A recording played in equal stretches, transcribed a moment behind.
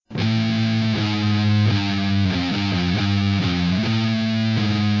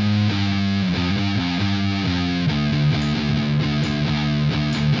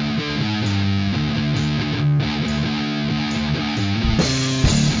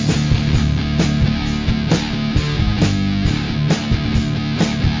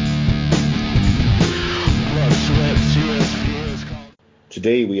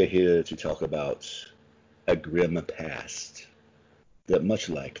Today we are here to talk about a grim past that, much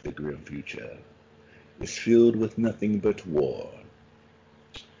like the grim future, is filled with nothing but war.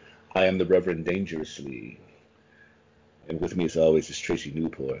 I am the Reverend Dangerously, and with me as always is Tracy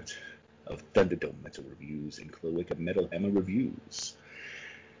Newport of Thunderdome Metal Reviews and Cloaca Metal Hammer Reviews.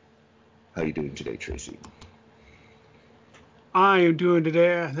 How are you doing today, Tracy? I'm doing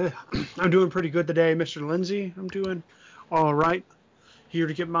pretty good today, Mr. Lindsay. I'm doing all right. Here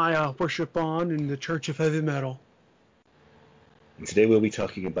to get my worship on in the Church of Heavy Metal. And today we'll be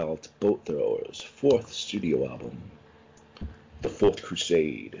talking about Bolt Thrower's fourth studio album, The Fourth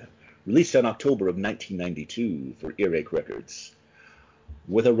Crusade, released in October of 1992 for Earache Records,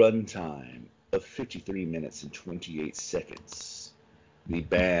 with a runtime of 53 minutes and 28 seconds. The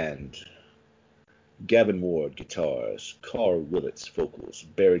band: Gavin Ward, guitars; Carl Willits, vocals;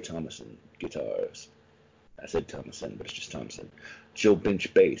 Barry Thomason, guitars. I said Thomason, but it's just Thompson. Joe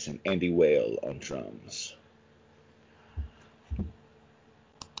Bench, bass; and Andy Whale on drums.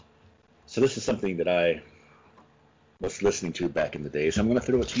 So this is something that I was listening to back in the day, so I'm going to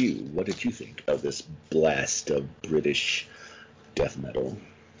throw it to you. What did you think of this blast of British death metal?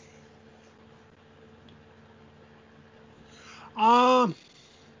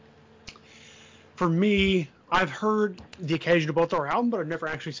 For me, I've heard the occasional Bolt Thrower album, but I've never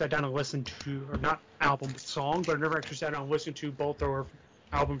actually sat down and listened to, or not album, but song, but I've never actually sat down and listened to Bolt Thrower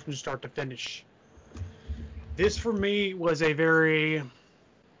album from start to finish. This, for me, was a very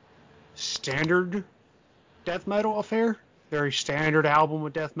standard death metal affair. Very standard album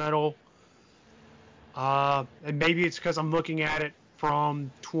with death metal. And maybe it's because I'm looking at it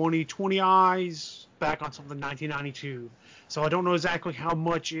from 2020 eyes back on something 1992. So I don't know exactly how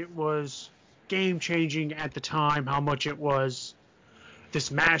much it was game-changing at the time, how much it was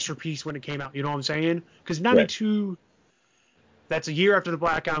this masterpiece when it came out. You know what I'm saying? Because 92, right. That's a year after the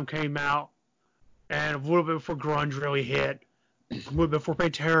Black Album came out, and a little bit before grunge really hit, a little bit before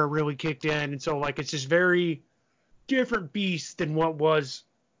Pantera really kicked in. And so, like, it's this very different beast than what was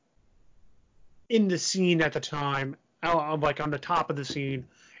in the scene at the time, like on the top of the scene.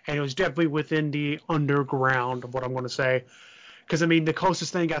 And it was definitely within the underground of what I'm going to say. Because, I mean, the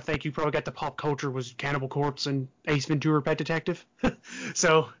closest thing I think you probably got to pop culture was Cannibal Corpse and Ace Ventura: Pet Detective.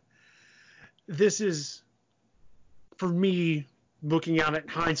 So, this is, for me, looking out at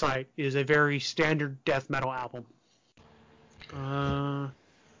hindsight, is a very standard death metal album. I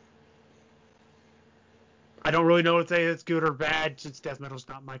don't really know if it's good or bad, since death metal's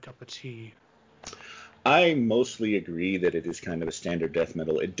not my cup of tea. I mostly agree that it is kind of a standard death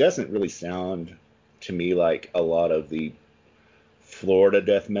metal. It doesn't really sound to me like a lot of the Florida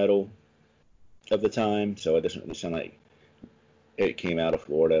death metal of the time, so it doesn't really sound like it came out of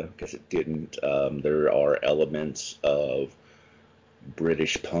Florida, because it didn't. There are elements of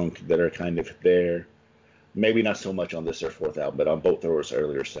British punk that are kind of there. Maybe not so much on this, their fourth album, but on Bolt Thrower's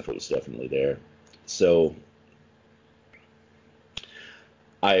earlier stuff, it was definitely there. So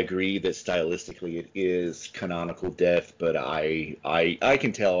I agree that stylistically it is canonical death, but I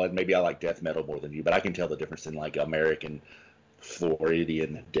can tell, and maybe I like death metal more than you, but I can tell the difference in like American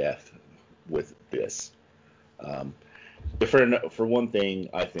Floridian death with this. For one thing,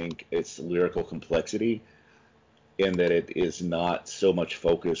 I think it's lyrical complexity, in that it is not so much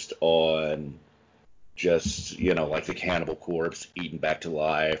focused on just, like the Cannibal Corpse eaten back to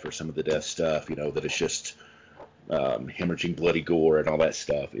life, or some of the death stuff, that it's just hemorrhaging bloody gore and all that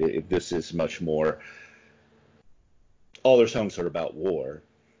stuff. This is much more, all their songs are about war,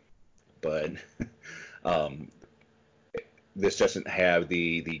 but this doesn't have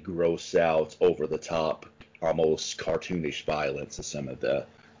the gross out, over the top, almost cartoonish violence of some of the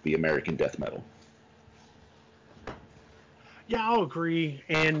American death metal. Yeah, I'll agree.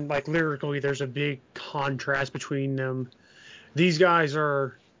 And like lyrically, there's a big contrast between them. These guys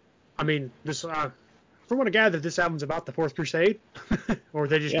are, I mean, this from what I gather, this album's about the Fourth Crusade, or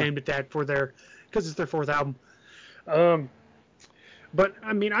they just named it that because it's their fourth album. But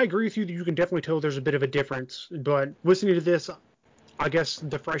I mean, I agree with you that you can definitely tell there's a bit of a difference. But listening to this, I guess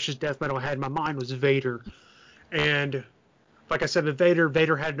the freshest death metal I had in my mind was Vader. And like I said, with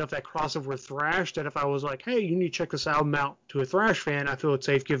Vader had enough that crossover with thrash that if I was like, hey, you need to check this album out to a thrash fan, I feel it's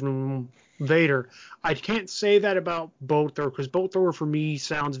safe giving them Vader. I can't say that about Bolt Thrower, because Bolt Thrower for me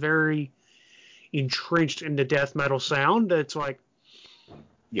sounds very entrenched in the death metal sound. It's like,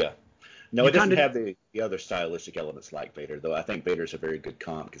 yeah. No, it doesn't have the other stylistic elements like Vader, though. I think Vader's a very good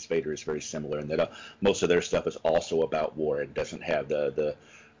comp, because Vader is very similar in that most of their stuff is also about war and doesn't have the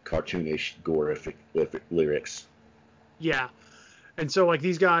cartoonish gore lyrics. Yeah. And so, like,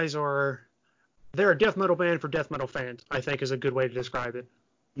 these guys are They're a death metal band for death metal fans, I think is a good way to describe it.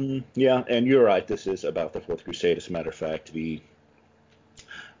 Yeah, and you're right. This is about the Fourth Crusade. As a matter of fact, the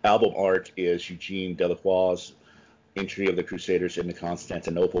album art is Eugene Delacroix's entry of the Crusaders into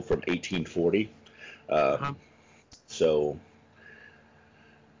Constantinople from 1840. Uh-huh. So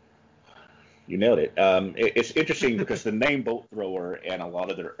you nailed it. It's interesting because the name Bolt Thrower and a lot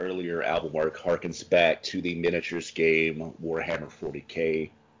of their earlier album work harkens back to the miniatures game Warhammer 40K.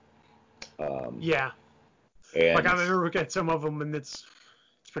 Yeah. Like I And remember looking at some of them, and it's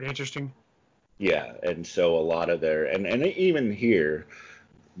pretty interesting. yeah, and so a lot of their and even here,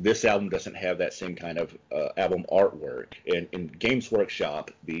 this album doesn't have that same kind of album artwork. In Games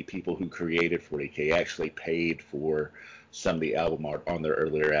Workshop, the people who created 40K actually paid for some of the album art on their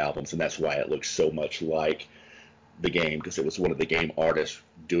earlier albums, and that's why it looks so much like the game, because it was one of the game artists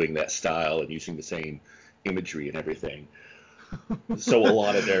doing that style and using the same imagery and everything. So a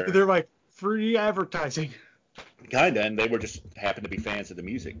lot of their They're like free advertising. kinda, and they were just happened to be fans of the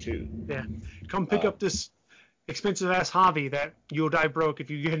music too. Yeah. Come pick Uh, up this expensive ass hobby that you'll die broke if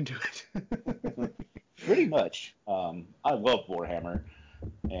you get into it. Pretty much. I love Warhammer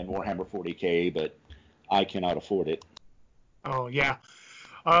and Warhammer 40K, but I cannot afford it. Oh yeah.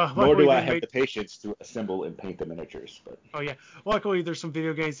 Nor Luckily do I they have made. the patience to assemble and paint the miniatures. But Oh yeah. Luckily there's some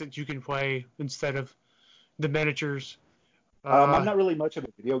video games that you can play instead of the miniatures. I'm Uh, not really much of a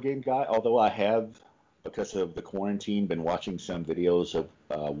video game guy, although I have, because of the quarantine, been watching some videos of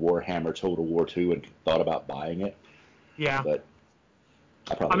Warhammer Total War 2 and thought about buying it. yeah. But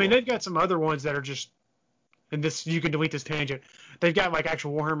I I probably mean won't. they've got some other ones that are just. And this you can delete this tangent. They've got like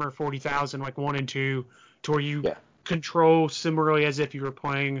actual Warhammer 40,000, like 1 and 2, to where you Yeah. control similarly as if you were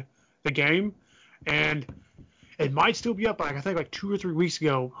playing the game. And it might still be up. Like I think like 2 or 3 weeks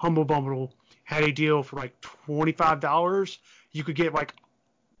ago, Humble Bundle had a deal for like $25. You could get like,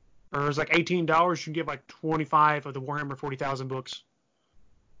 or it was like $18. You can get like 25 of the Warhammer 40,000 books.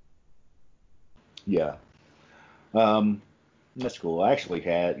 Yeah. That's cool. I actually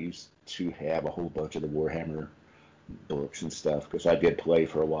used to have a whole bunch of the Warhammer books and stuff because I did play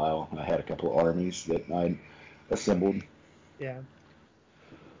for a while. I had a couple of armies that I assembled. Yeah.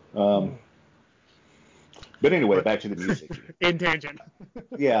 Um, but anyway, But back to the music. in tangent.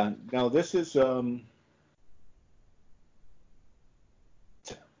 Yeah, now this is and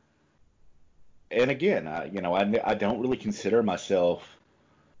again, I don't really consider myself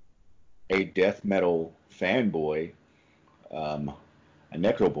a death metal fanboy, um, a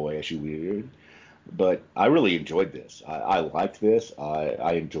necro boy, as you would, but I really enjoyed this. I liked this.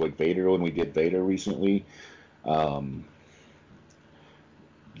 I enjoyed Vader when we did Vader recently. Um,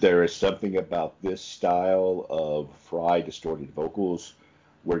 there is something about this style of Fry distorted vocals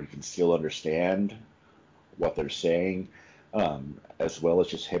where you can still understand what they're saying, as well as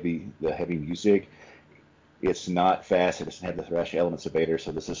just the heavy music. It's not fast. It doesn't have the thrash elements of Vader,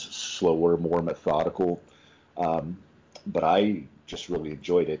 so this is slower, more methodical. Um, but I just really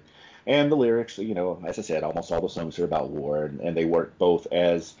enjoyed it. And the lyrics, as I said, almost all the songs are about war, and they work both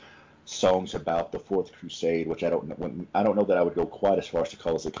as songs about the Fourth Crusade, which I don't know that I would go quite as far as to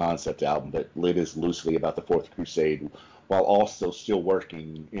call this a concept album, but it is loosely about the Fourth Crusade, while also still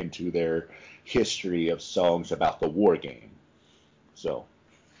working into their history of songs about the war game. So,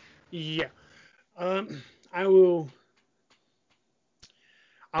 Yeah. Um, I will.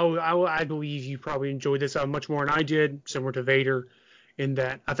 I believe you probably enjoyed this album much more than I did, similar to Vader, in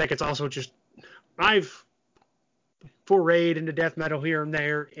that I think it's also just I've forayed into death metal here and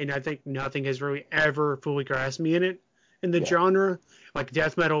there, and I think nothing has really ever fully grasped me in the yeah. genre. Like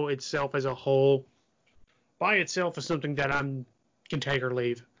death metal itself as a whole, by itself, is something that I'm can take or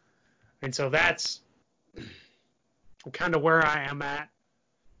leave, and so that's kind of where I am at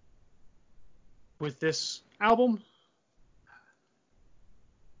with this album.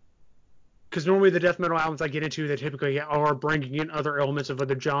 Because normally the death metal albums I get into, they typically are bringing in other elements of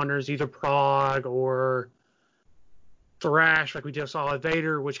other genres, either prog or thrash, like we just saw at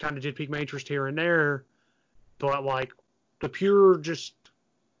Vader, which kind of did pique my interest here and there. But like the pure, just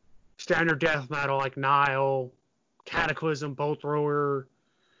standard death metal, like Nile, Cataclysm, Bolt Thrower,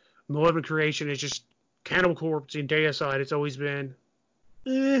 Malevolent Creation, is just Cannibal Corpse and Deicide. It's always been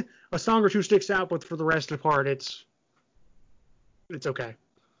a song or two sticks out, but for the rest of the part, it's okay.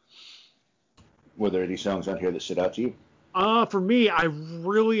 Were there any songs on here that stood out to you? For me, I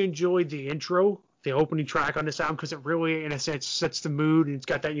really enjoyed the intro, the opening track on this album, because it really, in a sense, sets the mood, and it's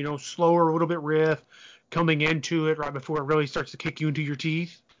got that, slower, a little bit riff coming into it right before it really starts to kick you into your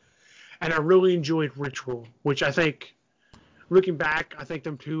teeth. And I really enjoyed Ritual, which I think, looking back, I think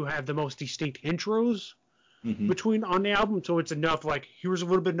them two have the most distinct intros. Mm-hmm. between on the album, so it's enough. Like here's a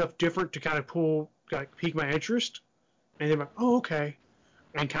little bit enough different to kind of pique my interest, and then I'm like, oh okay,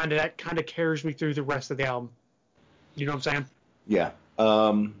 and that kind of carries me through the rest of the album. You know what I'm saying? Yeah.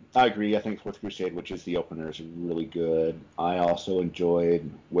 I agree. I think Fourth Crusade, which is the opener, is really good. I also enjoyed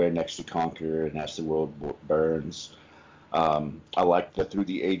Where Next to Conquer and As the World Burns. I like the Through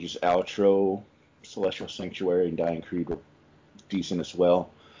the Ages outro. Celestial Sanctuary and Dying Creed were decent as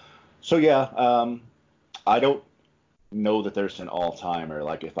well. So yeah, I don't know that there's an all-timer.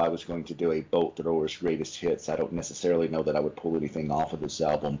 Like if I was going to do a Boat Thrower's greatest hits, I don't necessarily know that I would pull anything off of this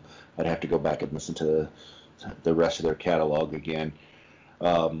album. I'd have to go back and listen to the rest of their catalog again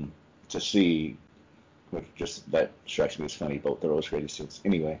to see. Just that strikes me as funny. Boat Thrower's greatest hits.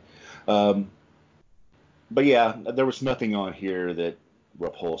 Anyway, but yeah, there was nothing on here that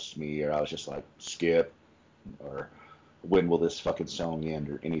repulsed me, or I was just like skip, or when will this fucking song end,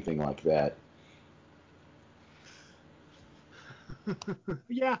 or anything like that.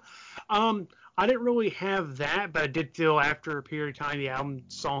 Yeah. I didn't really have that, but I did feel after a period of time the album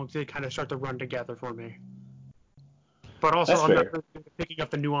songs did kind of start to run together for me. But also, That's I'm not fair. really picking up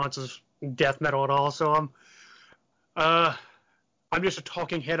the nuances in death metal at all. So uh, I'm just a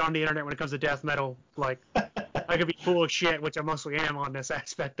talking head on the internet when it comes to death metal. Like I could be full of shit, which I mostly am on this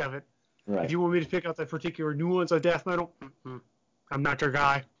aspect of it. If Right. you want me to pick out the particular nuance of death metal, I'm not your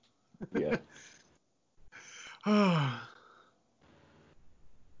guy. Yeah.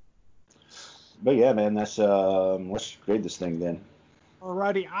 But yeah, man, that's let's grade this thing then.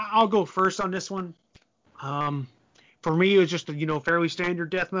 Alrighty, I'll go first on this one. Um, for me, it was just a fairly standard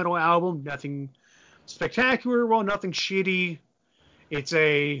death metal album. Nothing spectacular, well, nothing shitty. It's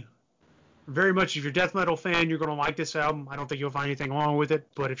a very much if you're a death metal fan, you're gonna like this album. I don't think you'll find anything wrong with it.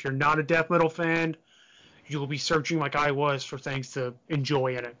 But if you're not a death metal fan, you'll be searching like I was for things to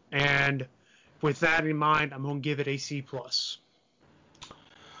enjoy in it. And with that in mind, I'm gonna give it a C plus.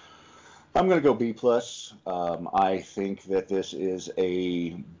 I'm gonna go B plus. I think that this is a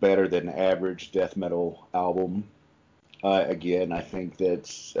better than average death metal album. Again, I think that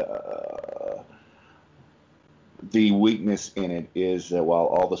the weakness in it is that while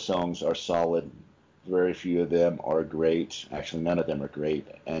all the songs are solid, very few of them are great. Actually, none of them are great,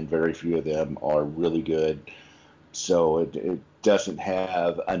 and very few of them are really good. So it doesn't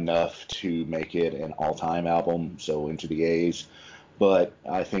have enough to make it an all-time album. So into the A's. But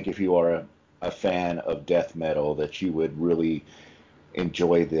I think if you are a fan of death metal, that you would really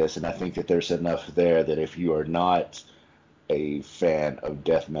enjoy this. And I think that there's enough there that if you are not a fan of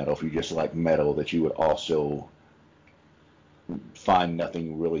death metal, if you just like metal, that you would also find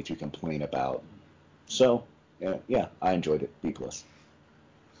nothing really to complain about. So yeah, I enjoyed it. B plus.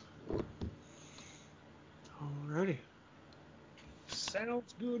 Alrighty,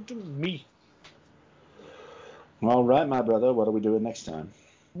 sounds good to me. All right, my brother. What are we doing next time?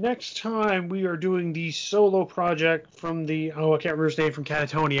 Next time we are doing the solo project from the I can't remember his name from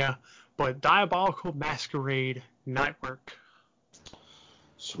Catatonia, but Diabolical Masquerade Nightwork.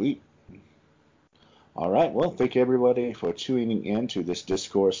 Sweet. All right. Well, thank you everybody for tuning in to this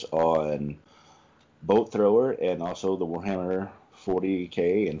discourse on Boat Thrower and also the Warhammer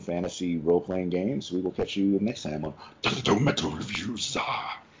 40K and fantasy role-playing games. We will catch you next time on Metal Reviews.